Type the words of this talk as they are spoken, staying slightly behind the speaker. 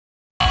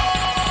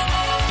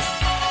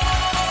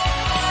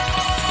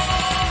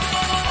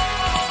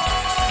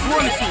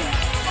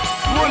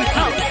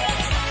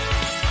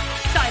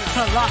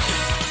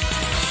Colossus.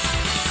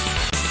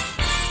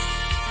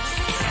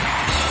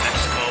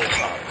 Let's go,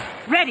 Bob.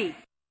 Ready.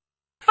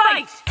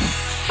 Fight!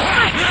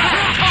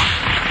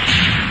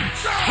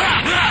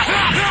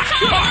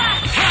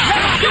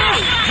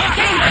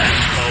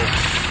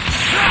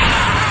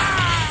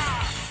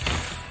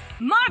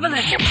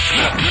 Marvelous!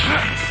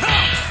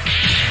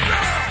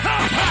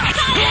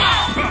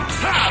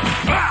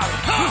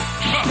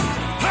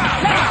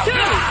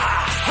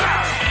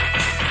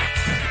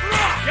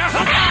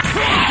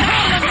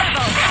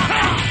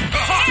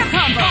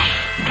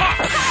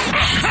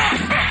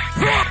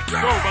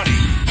 Go, buddy.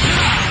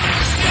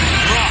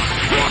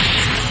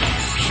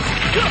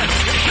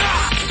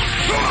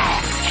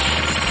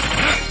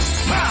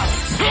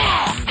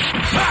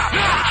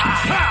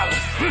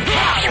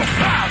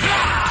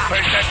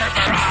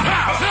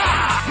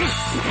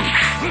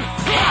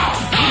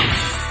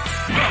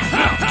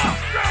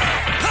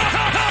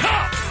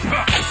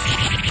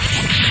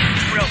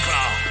 Real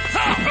claw.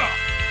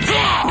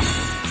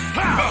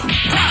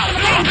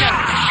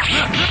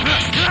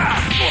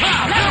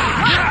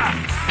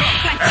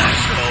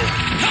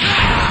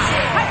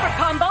 Hyper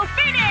combo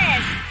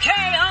finish!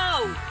 KO!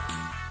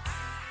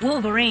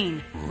 Wolverine,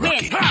 win!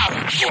 Real claw.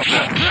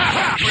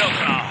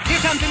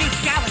 Here comes a new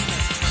challenger.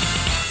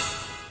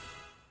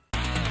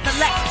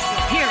 Select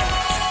your hero.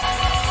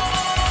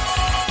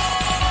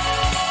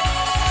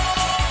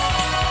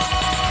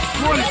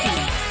 War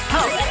Machine,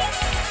 Hulk,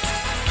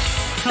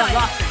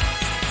 Colossus.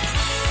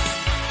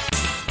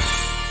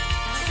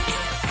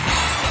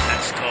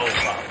 Let's go,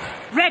 Bob.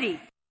 Ready.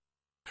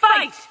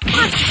 Fight!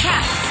 First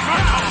attack!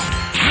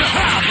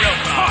 Real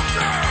claw.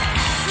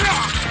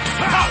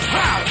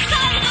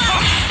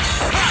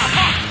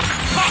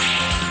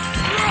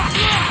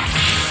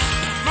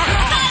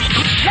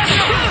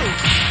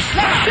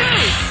 Level 2!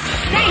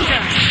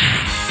 Danger!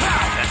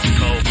 Let's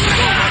go,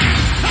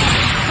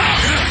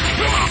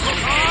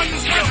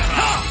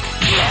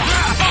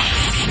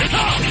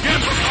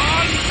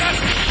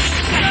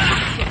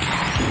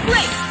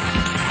 Great!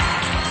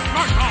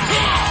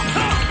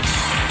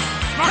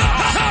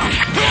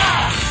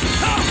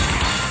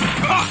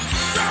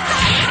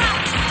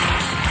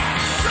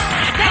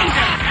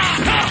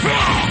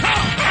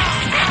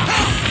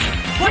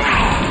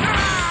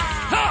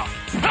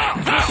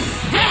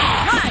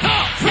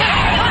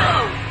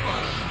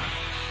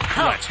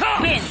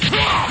 Win!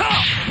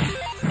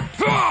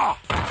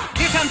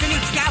 Here comes a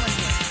new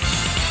challenger.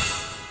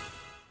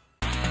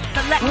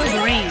 Select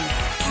Wolverine,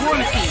 War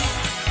Machine,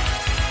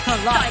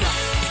 Colossus.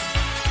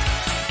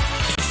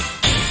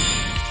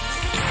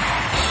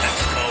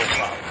 Let's go,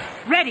 Bob.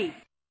 Ready.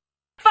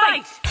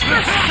 Fight!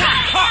 First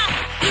attack!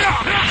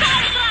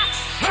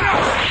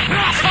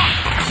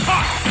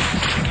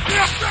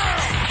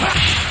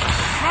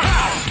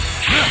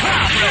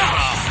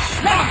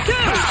 Level 2!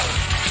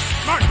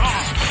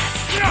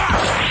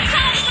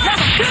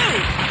 Level 2!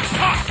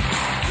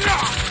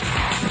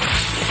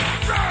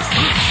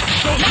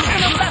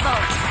 Maximum level!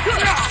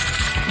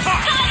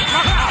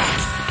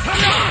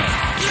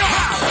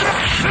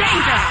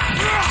 Danger!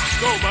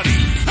 Go, buddy.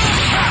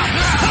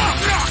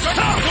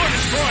 War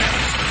Destroyer.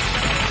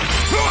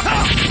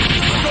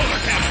 Solar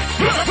Cannon.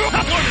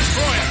 War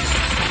Destroyer.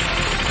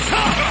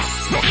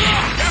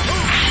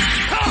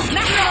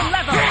 Maximum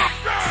level!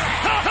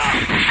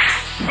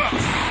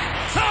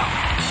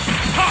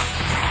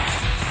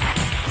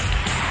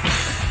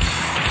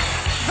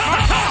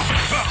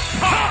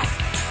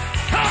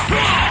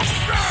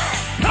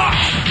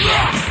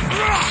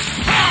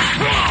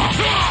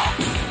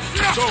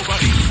 Go,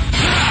 buddy.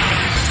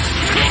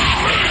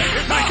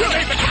 It's my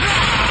favorite.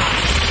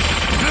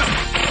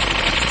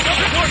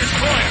 War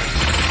Destroyer.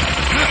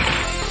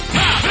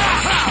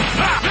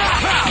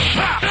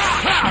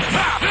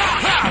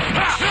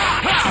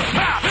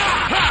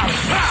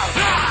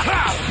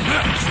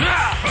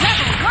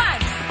 Level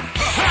 1!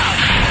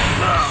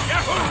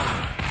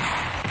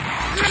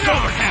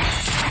 Solar Cannon.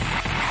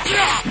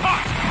 Level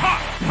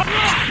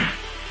 1!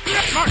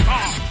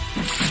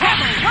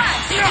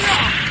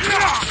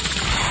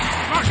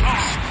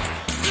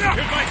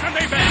 Here's my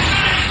Sunday best.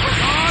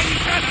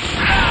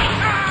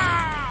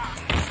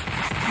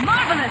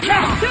 Marvelous!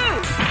 Level 2!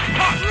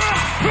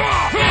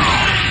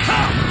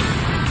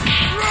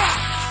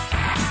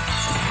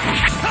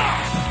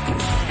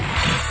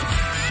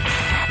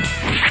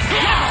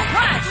 Level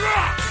 1!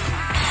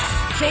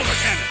 Solar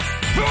Cannon.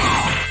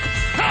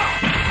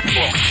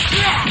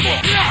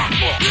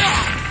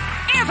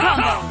 Air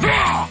combo!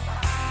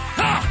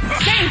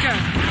 Danger!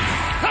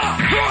 Level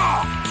 2!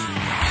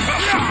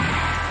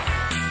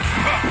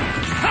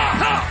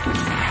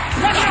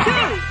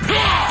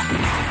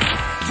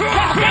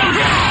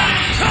 Danger!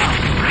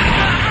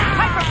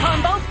 Hyper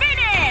combo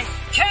finish!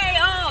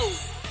 KO!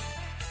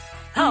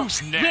 Who's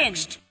Win!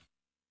 next?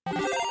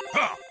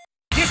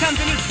 Here comes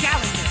a new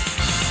challenger.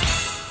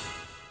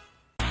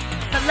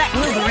 Select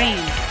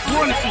Wolverine,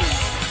 War Machine,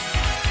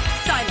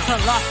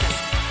 Colossus.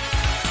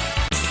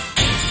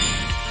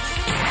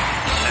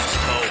 Let's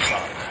go,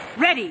 Bob.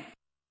 Ready.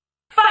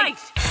 Fight!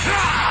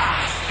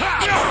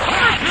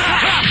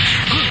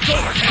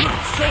 Shoulder cannon!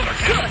 Shoulder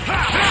cannon!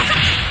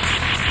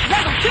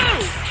 Level 2!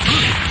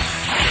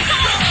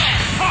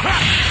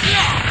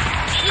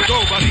 Go,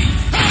 buddy!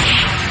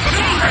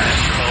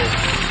 Let's go!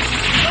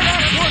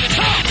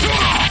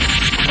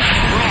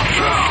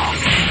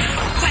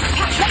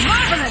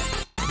 Marvelous!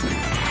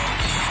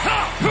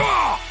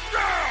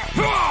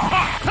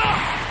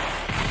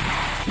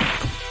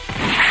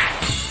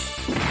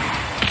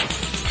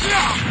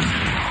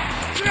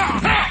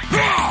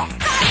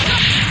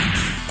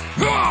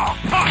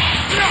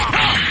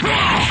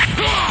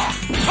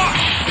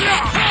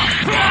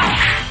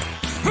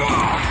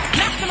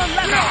 Maximum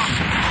level!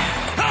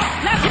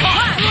 Level 1!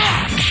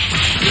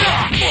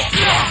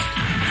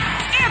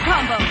 Air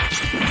combo!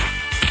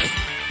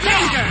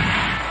 Danger!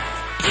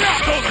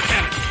 Shoulder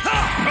cannon!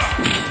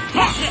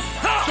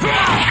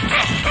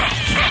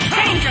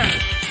 Danger!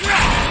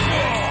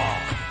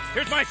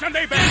 Here's my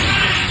Sunday best!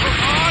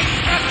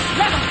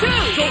 Level 2!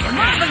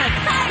 Marvelous!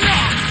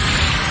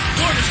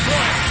 Door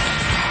destroyer!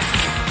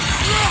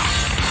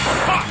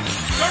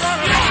 They're on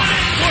it!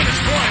 Door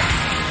destroyer!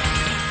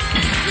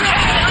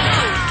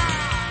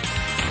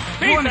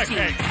 Warm Beat that team,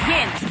 cake!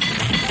 win!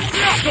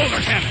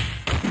 Shoulder cannon!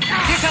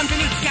 Here comes a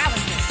new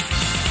challenger.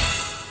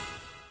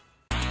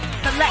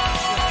 Select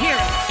your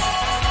hero.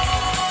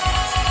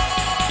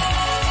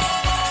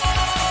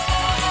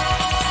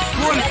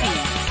 Warm team,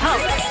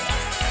 Hulk.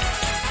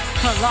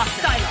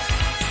 Colossus.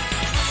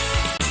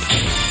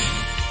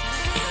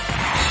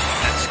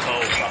 Let's go,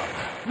 Rock.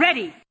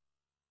 Ready.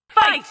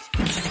 Fight!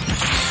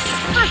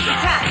 First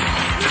attack.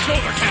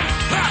 Shoulder cannon!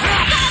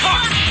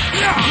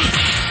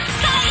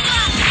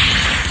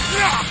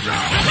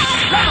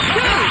 Level 2!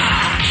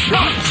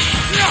 Good!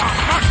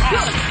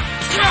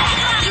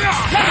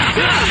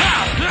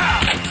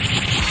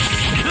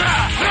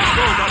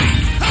 Go, buddy!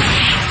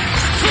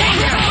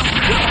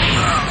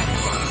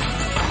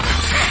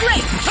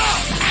 Great!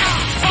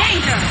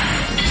 Danger!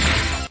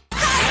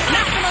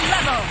 Maximum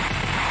level!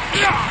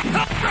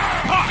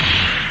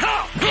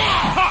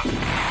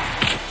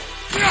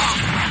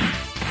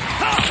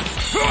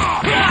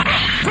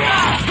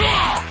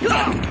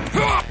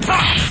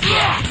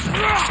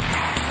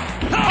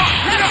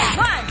 Level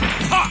 1!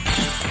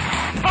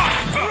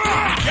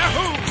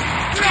 Yahoo!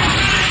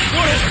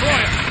 Door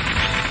destroyer!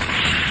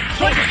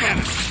 Shoulder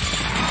cannon!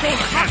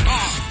 Shoulder cannon!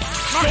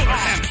 Shoulder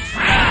cannon!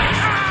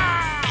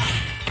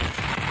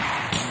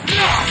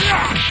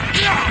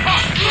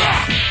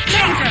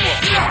 Danger!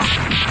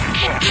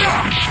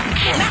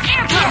 Now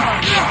air combo!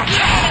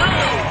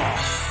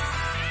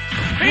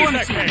 Beat Warm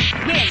that team, cake!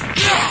 win!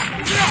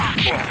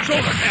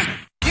 Shoulder cannon!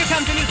 Here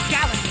comes a new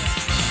challenger.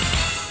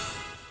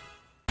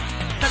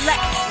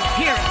 Select your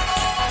hero.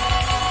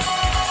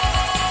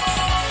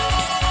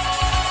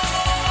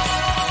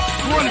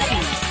 Warm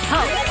team,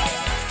 Hulk.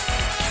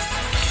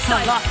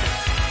 Colossus.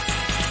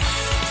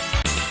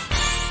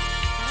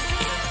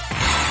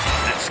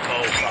 Let's go,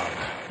 Rock.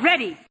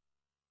 Ready.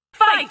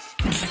 Fight!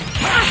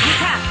 First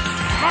attack.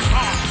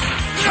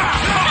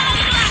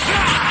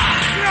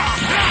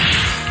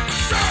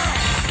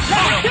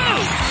 Level 2!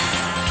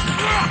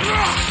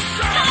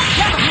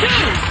 Level 2!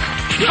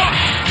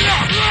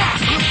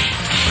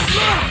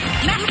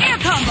 Now air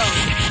combo!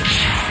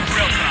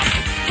 Real tough.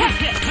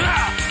 Catch it!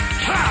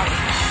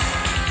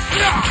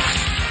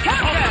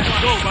 Counter!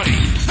 Go, buddy!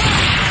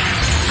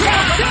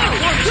 Level 2!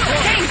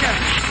 Danger!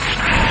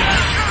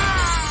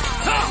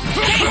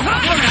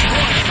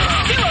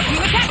 Duo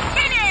team attack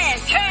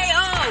finish!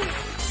 KO!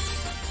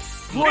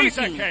 Warm Beat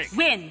that team, cake.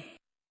 win!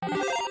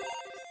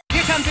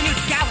 Here comes a new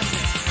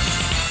challenger.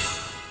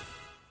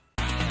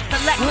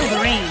 Select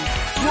Wolverine.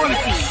 Warm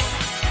team.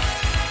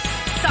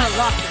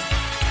 Colossus.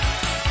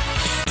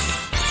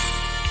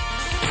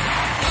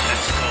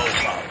 Let's go,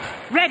 Rock.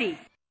 Ready.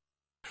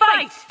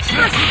 Fight!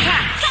 First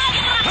attack!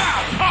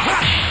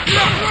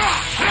 Level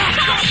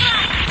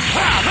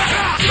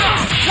 2!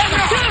 Level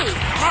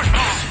 2!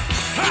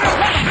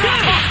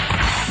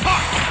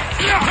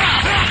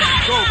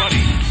 Go,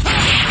 buddy!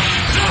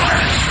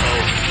 Let's go.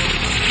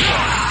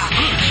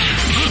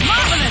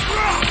 Marvelous!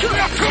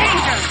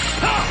 Danger!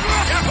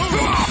 Level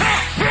 2!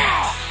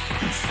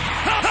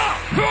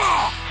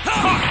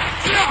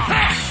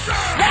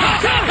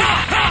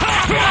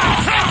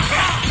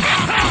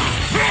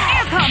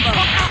 Air combo!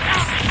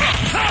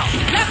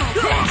 Level 2!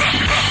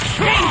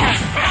 Danger!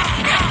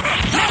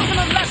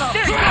 Maximum level!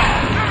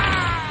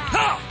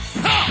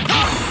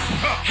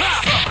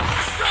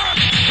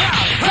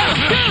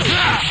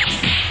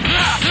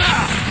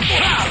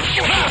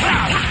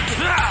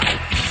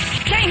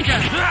 Danger!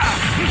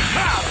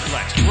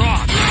 Let's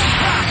rock!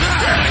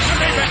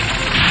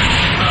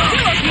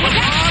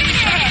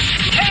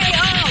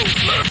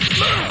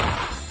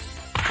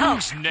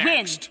 Who's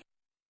next?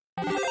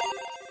 Win!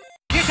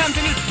 Here comes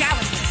a new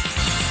challenger.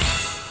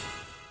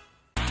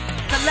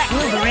 Select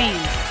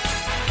Wolverine.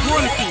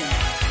 Warm team.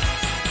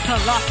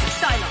 Colossus.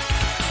 Stylo.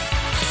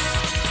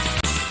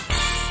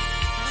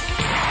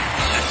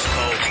 Let's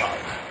go, Rock.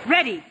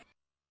 Ready.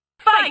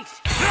 Fight!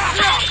 First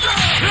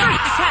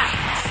attack!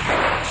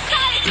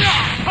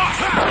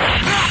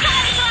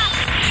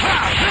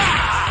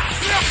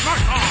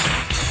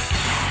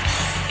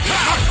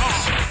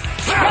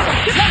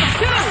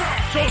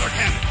 Shoulder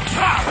cannon.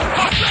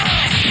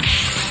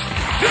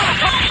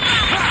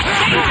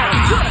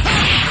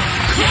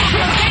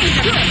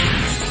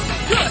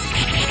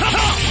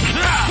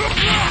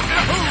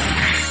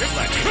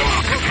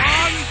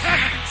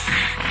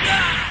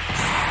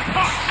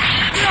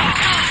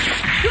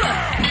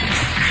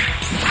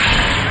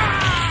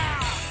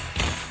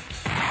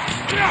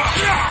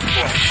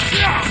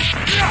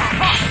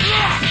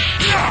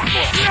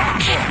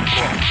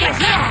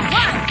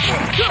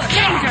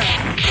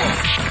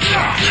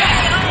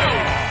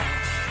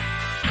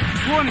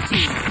 War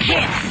Machine,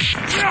 win!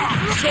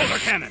 Shoulder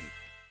cannon.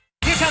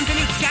 Here comes a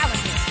new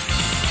challenger.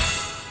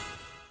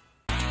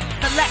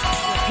 Select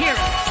your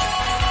hero.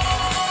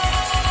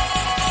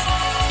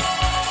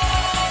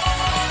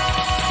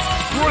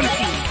 War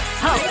Machine,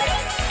 Hulk.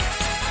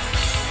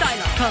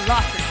 Psylocke,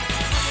 Colossus.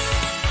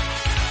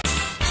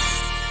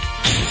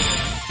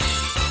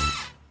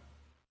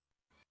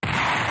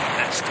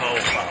 Let's go,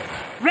 Bob.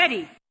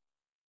 Ready,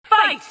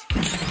 fight!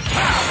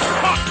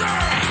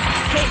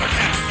 Shoulder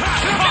cannon.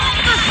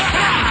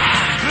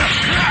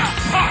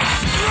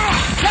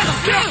 Level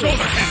 2!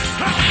 Shoulder cannon.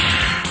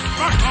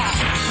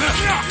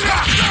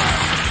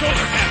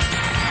 Shoulder cannon.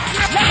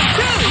 Level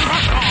 2!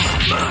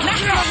 Maximum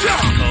level!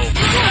 Marvelous!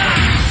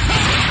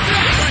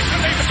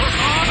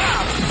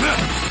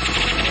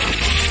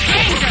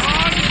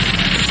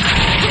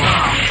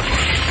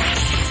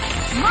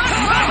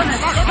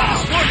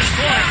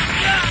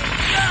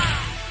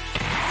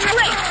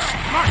 Great!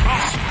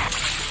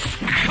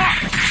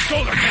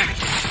 Shoulder cannon.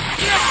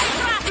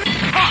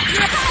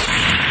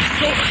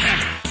 Shoulder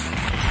cannon.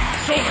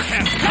 Shoulder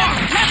cannon.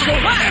 Level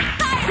 1!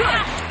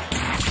 Good!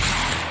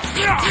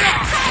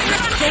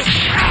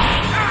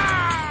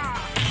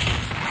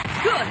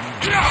 Good!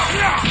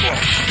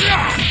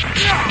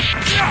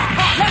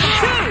 Level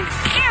 2!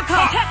 Air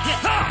contact hit!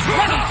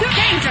 Level 2!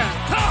 Danger!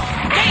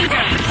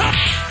 Danger!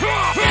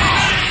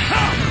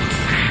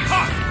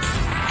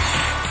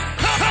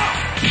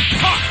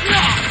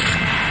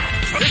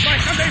 This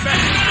might come back.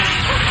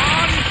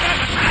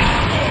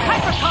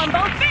 Hyper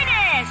combo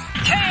finish!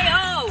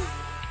 KO!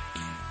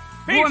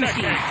 War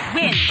Machine,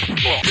 win!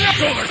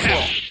 Shoulder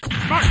cannon.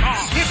 Mark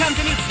off. Here comes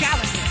a new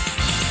challenger.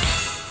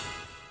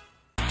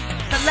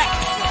 Select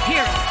your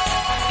hero.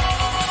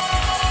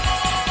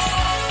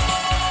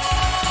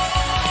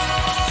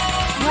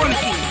 War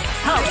Machine,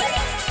 Hulk.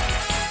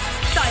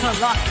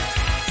 Colossus.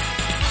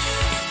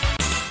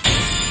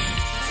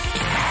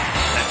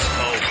 Let's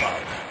go, Bob.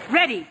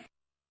 Ready,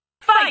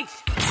 fight!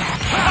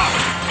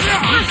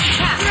 First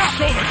attack.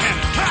 Shoulder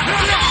cannon.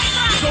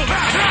 Shoulder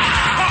cannon.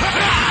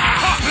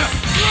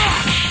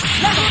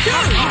 Level 2!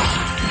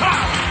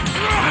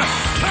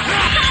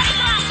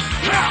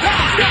 Level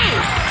 2!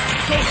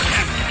 Shoulder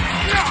cannon.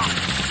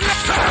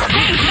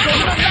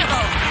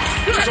 Level!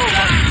 Good!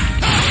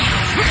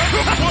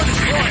 War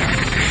destroyer.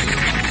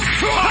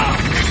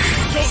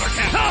 Shoulder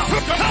cannon.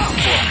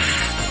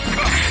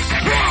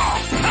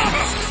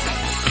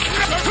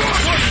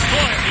 War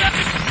destroyer.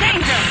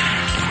 Danger!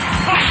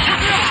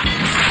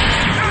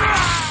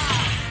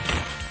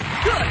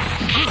 Good!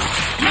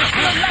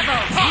 Maximum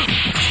level!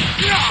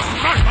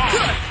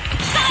 Good!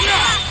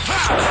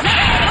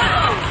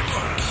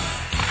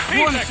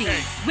 War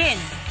Machine, win!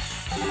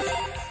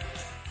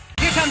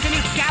 Here comes a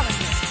new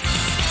challenger.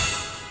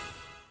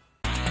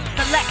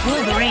 Select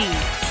Wolverine.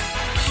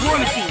 War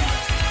Machine.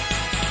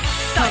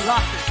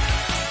 Colossus.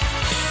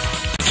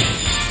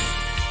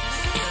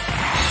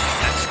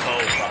 Let's go,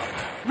 Bob.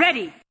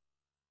 Ready,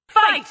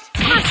 fight!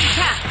 First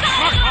attack.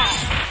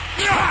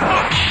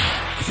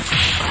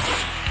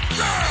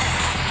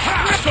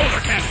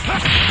 Shoulder cannon.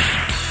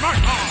 Mark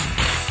on.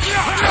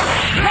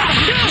 Level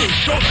 2!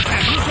 Shoulder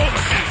cannon.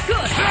 Shoulder cannon.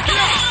 Good!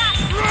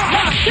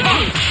 Level 2!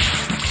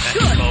 Let's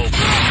Good! go.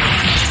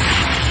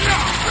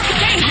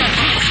 Danger!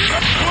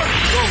 Good!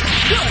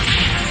 Good!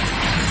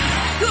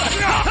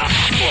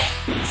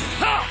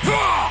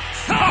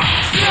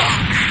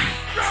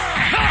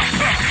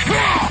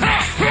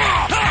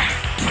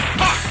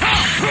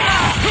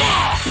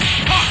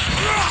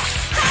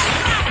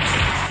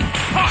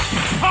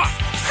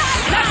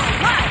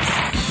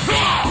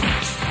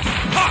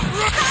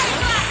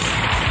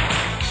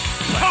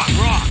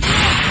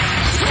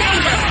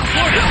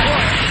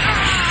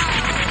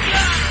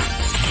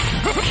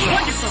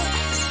 Wonderful!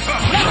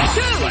 Level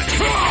 2!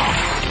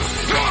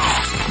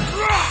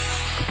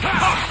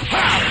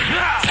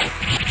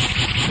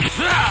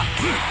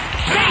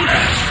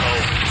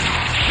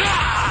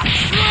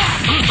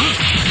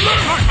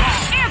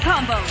 Air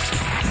combo!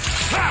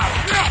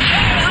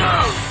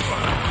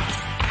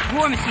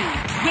 War Machine,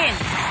 win!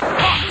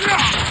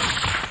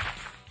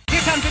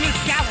 Here comes a new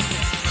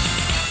challenger.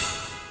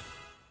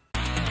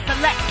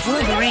 Select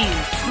Wolverine,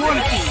 War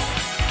Machine,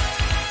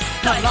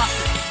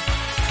 Colossus.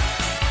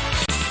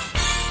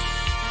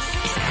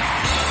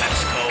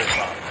 Let's go,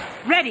 Bob.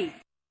 Ready,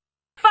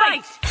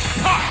 fight!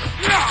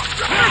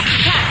 First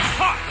attack.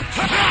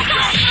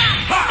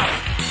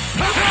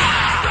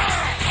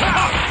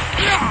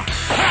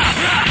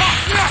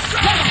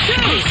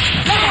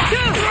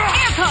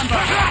 Air combo!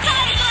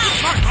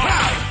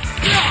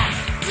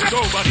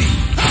 Go, buddy!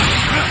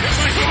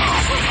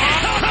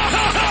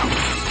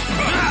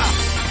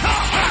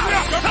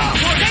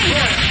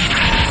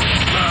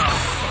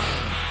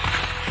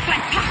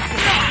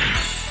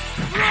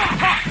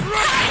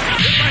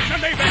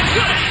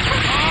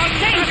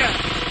 Danger!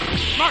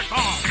 Smart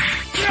ball!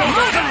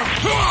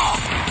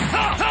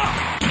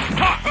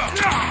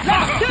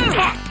 Level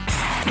 2!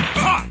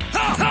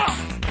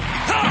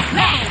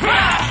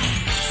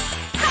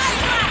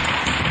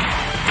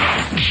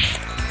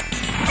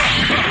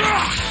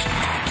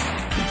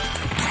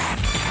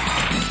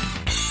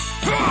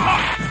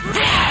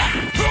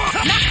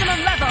 Maximum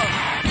level!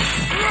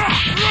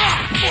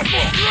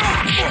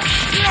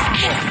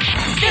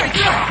 Very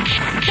good!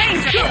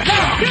 Danger!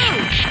 Level 2!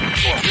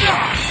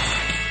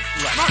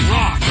 Smart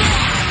rock!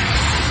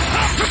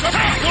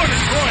 War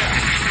destroyer!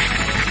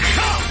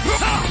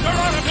 They're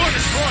on a war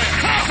destroyer!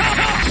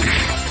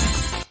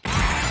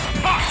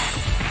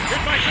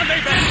 Here's my Sunday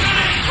best!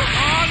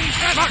 On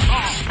smart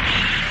ball!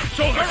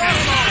 Shoulder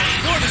cannon!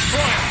 War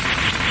destroyer!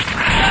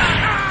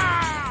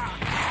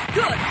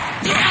 Good!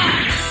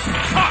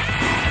 Smart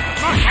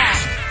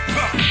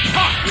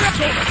ball!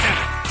 Shoulder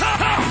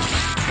cannon!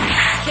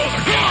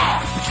 Shoulder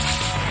cannon!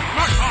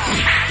 Smart ball!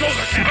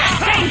 Shoulder cannon!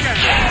 Danger!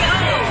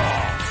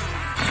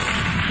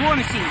 War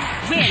Machine,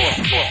 win!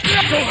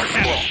 Shoulder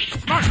cannon!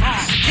 Smart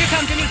ball! Here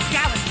comes a new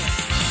challenger.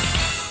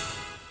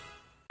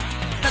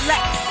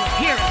 Select your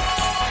hero.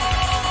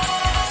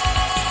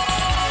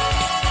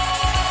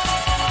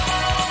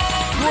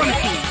 War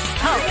Machine,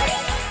 Hulk.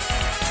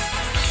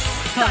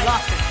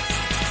 Colossus.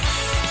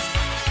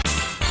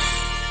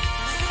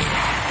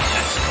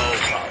 Let's go,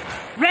 Hulk.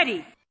 Ready.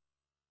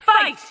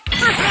 Fight!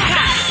 First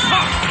attack!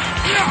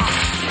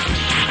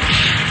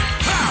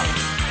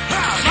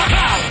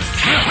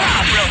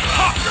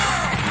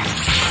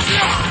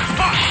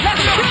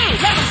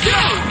 Level 2!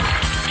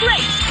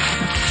 Great!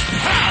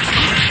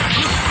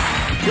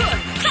 Good!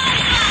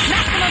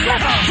 Maximum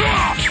level!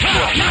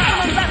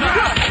 Maximum level!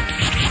 Good!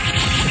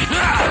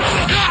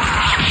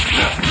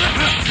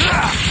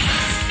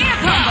 Air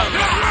combo!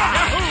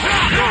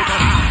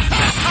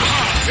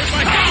 Here's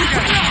my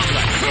danger!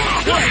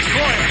 War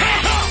destroyer!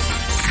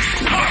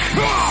 War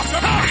destroyer!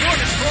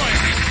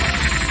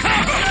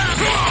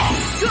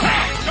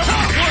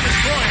 War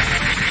destroyer!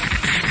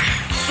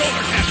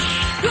 Solar cannon!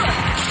 Good!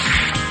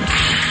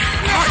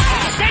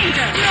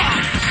 Danger!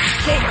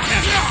 Solar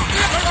cannon!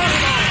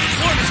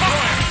 War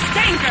destroyer!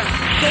 Danger!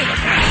 Solar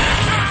cannon!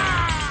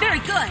 Very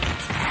good!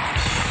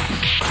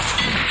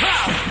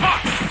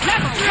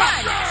 Level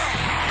 1!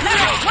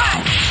 Level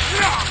 1!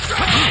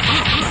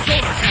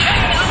 Solar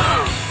cannon!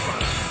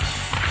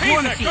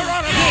 War Phoenix, Machine,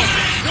 Geronimo!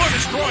 War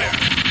destroyer!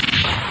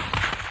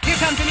 here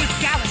comes a new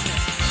challenger.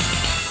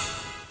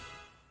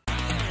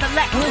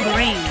 Select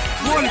Wolverine,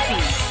 War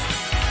Machine,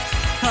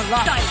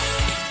 Colossus.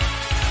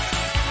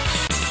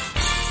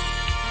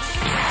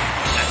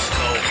 Let's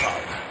go,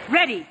 Hulk.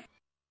 Ready.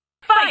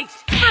 Fight!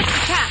 First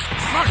attack!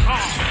 Smart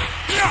ball!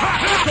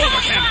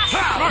 Solar cannon!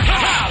 Smart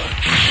ball!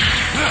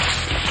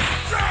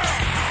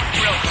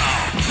 Real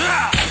ball!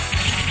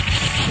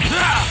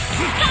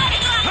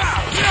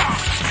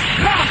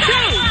 Level 2!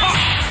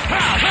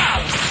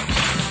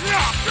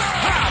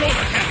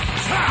 Solar cannon!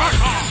 Smart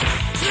ball!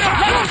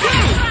 Level 2!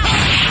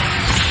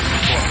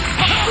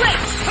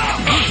 Great!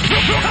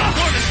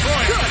 War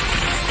destroyer!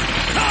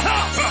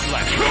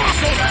 Let's go,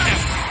 solar cannon!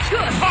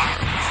 Good!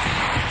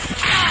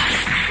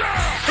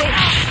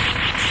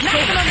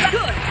 Maximum level!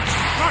 Good!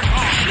 Smart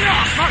ball!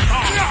 Smart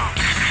ball!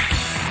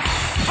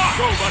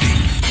 Go, buddy!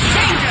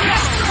 Danger!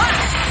 Level 1!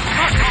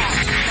 Smart ball!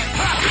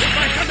 It's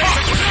my Sunday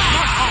best!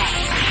 Smart ball!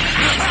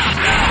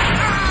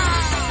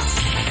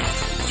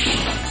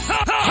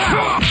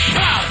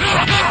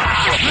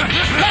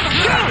 Level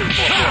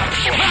 2!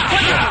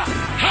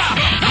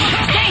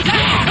 Danger!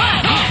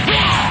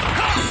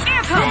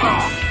 Air combo!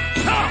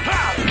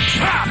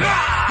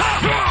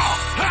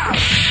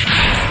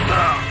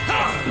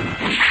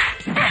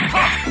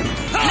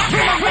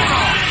 Maximum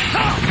level!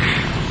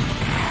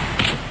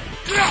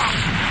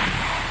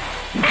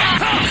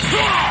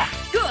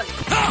 Good!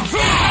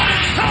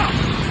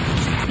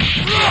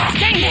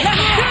 Danger!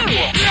 Level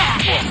 2!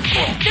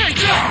 Very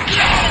good!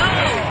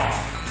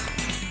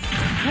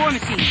 War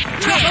Machine,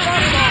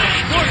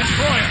 War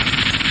destroyer!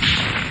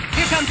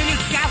 here comes a new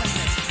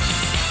challenger.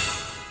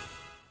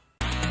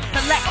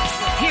 Select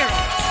your hero.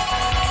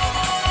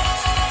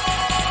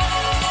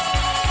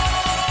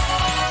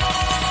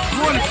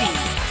 War Machine,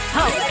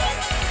 Hulk.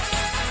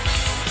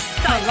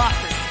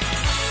 Colossus.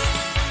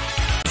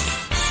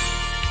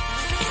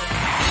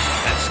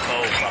 Let's go,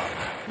 Hulk.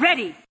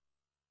 Ready.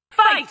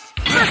 Fight!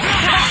 First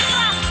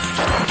attack!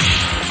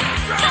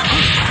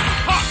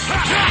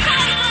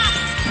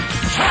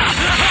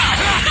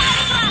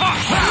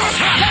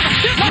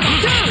 Level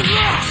 2!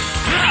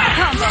 Air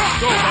combo!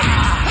 Go, buddy!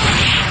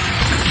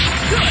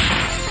 Good!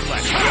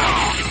 Let's go!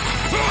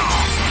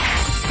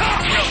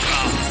 Real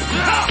ball!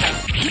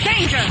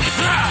 Danger!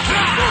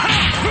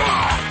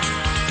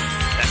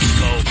 Let's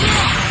go!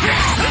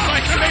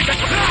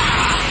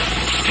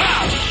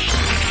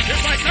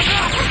 Here's my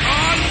comeback.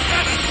 On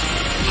 7.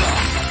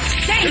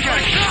 Danger!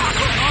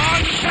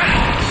 On 7.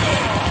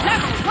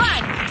 Level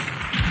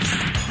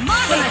 1!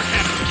 Marvelous!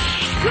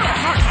 Good!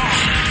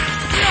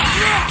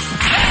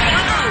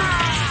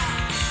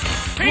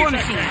 Warm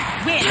team,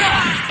 win!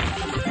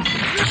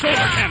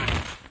 Solar cannon.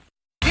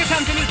 Here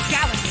comes a new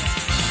challenger.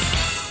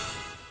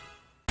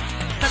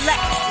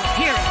 Select your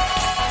hero.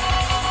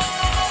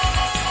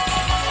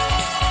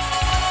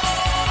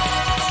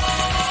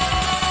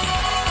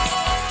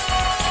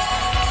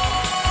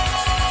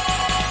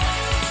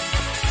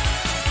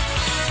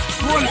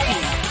 Warm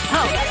team,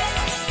 Hulk.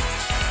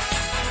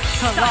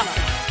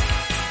 Colossus.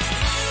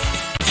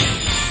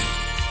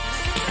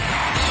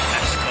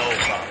 Let's go,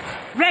 Hulk.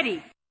 Ready.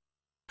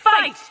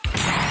 Fight!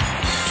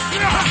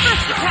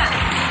 First attack!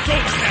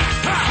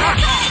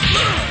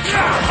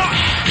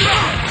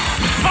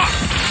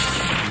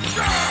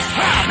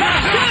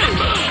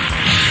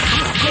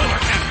 Solar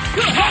cannon.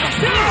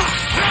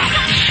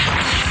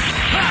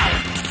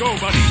 Go,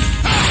 buddy.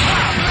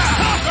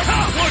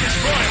 War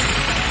destroyer.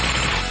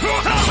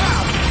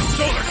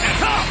 Solar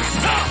cannon.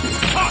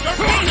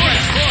 War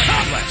destroyer.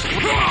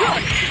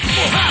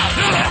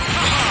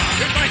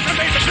 Here's my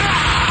comeback.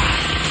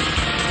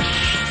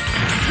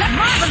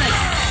 Marvelous!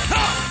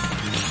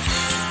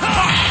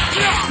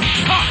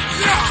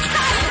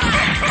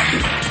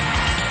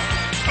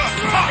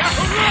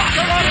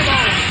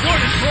 War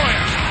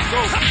destroyer. Go.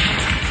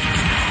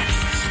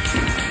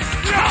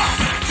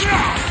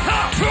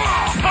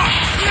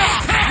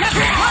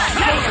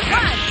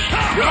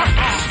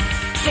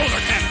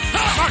 Solar cannon.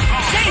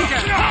 Danger!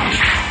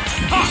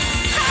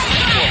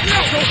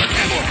 Solar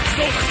cannon.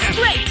 Solar cannon.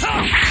 Great!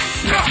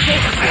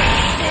 Solar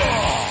cannon.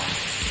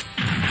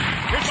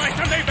 Here's my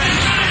Sunday best.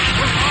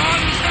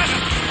 On 7.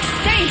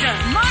 Danger!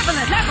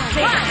 Marvelous! Level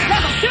 1!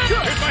 Level 2!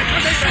 Here's my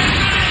Sunday best.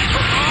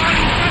 On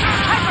 7.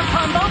 Hyper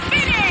combo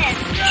finish!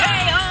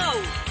 KO!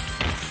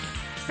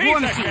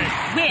 Warm Pizza team,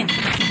 cake. win!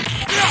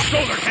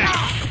 Solar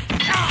cannon.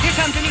 Here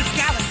comes a new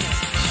challenger.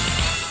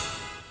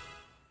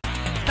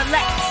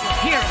 Select your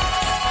hero.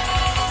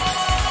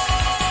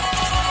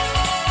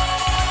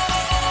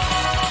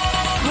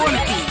 Warm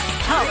team,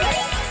 Hulk.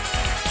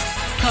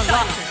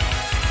 Colossus.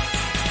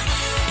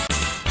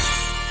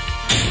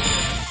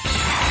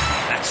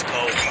 Let's go,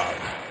 Hulk.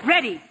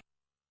 Ready.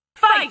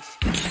 Fight!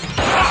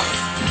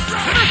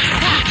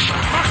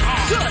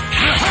 Good!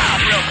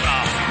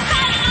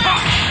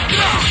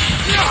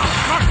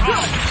 Level 2!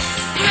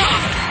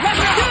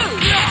 Level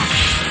 2!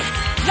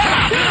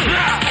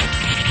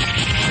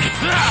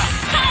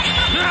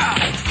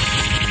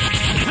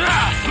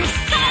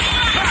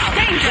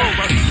 Danger!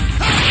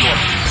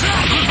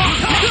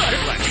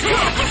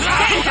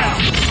 Danger!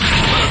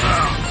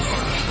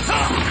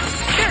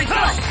 Very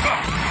good!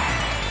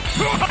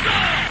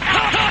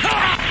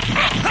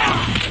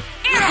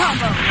 Air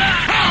combo!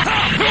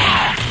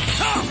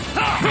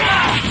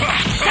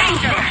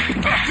 Danger!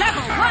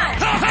 Level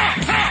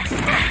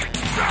 1!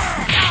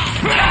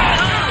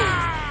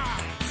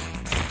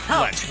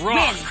 Let's rock.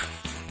 Win.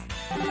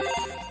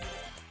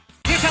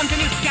 Here comes a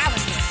new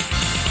challenger.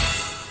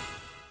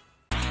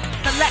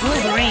 Select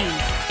Wolverine.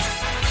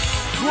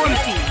 Warm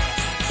team.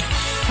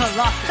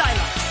 Colossus.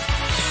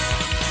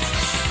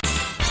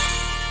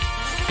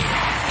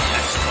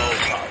 Let's go,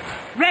 Hulk.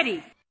 Ready.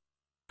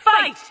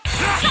 Fight!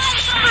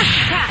 First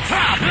attack!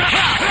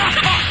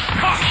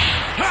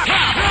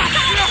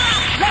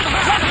 Level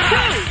 2!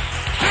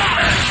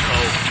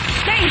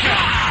 Danger!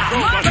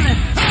 Marvelous!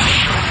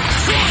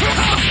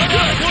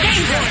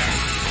 Danger!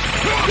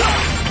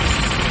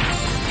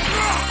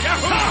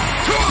 Level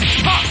 2!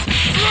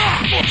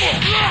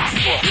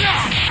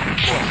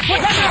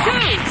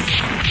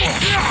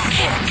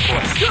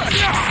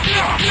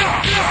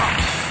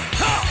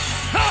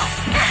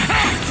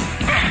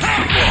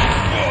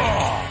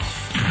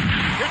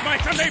 Here's my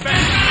Sunday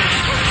best.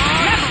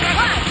 Level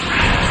 1!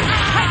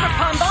 Hyper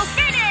combo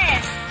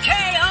finish!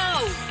 KO!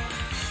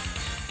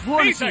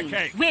 Warm Pizza team,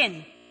 cake. win!